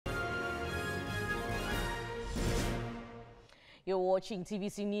You're watching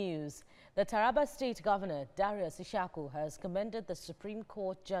TVC News. The Taraba State Governor, Darius Ishaku, has commended the Supreme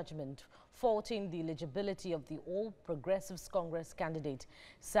Court judgment faulting the eligibility of the All Progressives Congress candidate,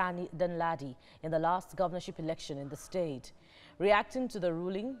 Sani Danladi, in the last governorship election in the state. Reacting to the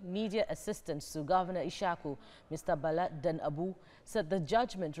ruling, media assistant to Governor Ishaku, Mr. Bala Dan Abu, said the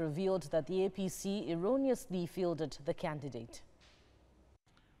judgment revealed that the APC erroneously fielded the candidate.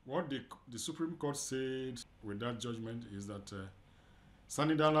 What the Supreme Court said with that judgment is that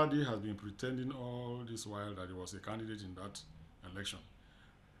Sani Danladi has been pretending all this while that he was a candidate in that election.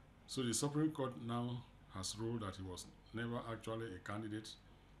 So the Supreme Court now has ruled that he was never actually a candidate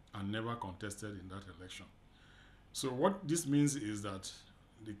and never contested in that election. So what this means is that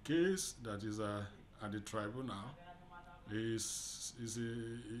the case that is at the tribunal is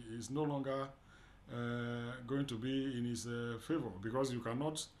no longer going to be in his favor, because you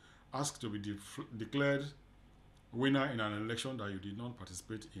cannot ask to be declared winner in an election that you did not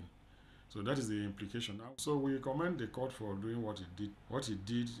participate in. So that is the implication now. So we commend the court for doing what it did. What it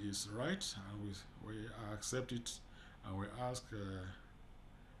did is right, and we accept it, and we ask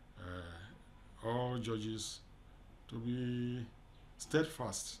all judges to be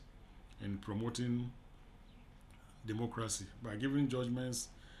steadfast in promoting democracy by giving judgments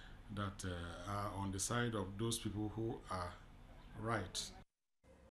that are on the side of those people who are right.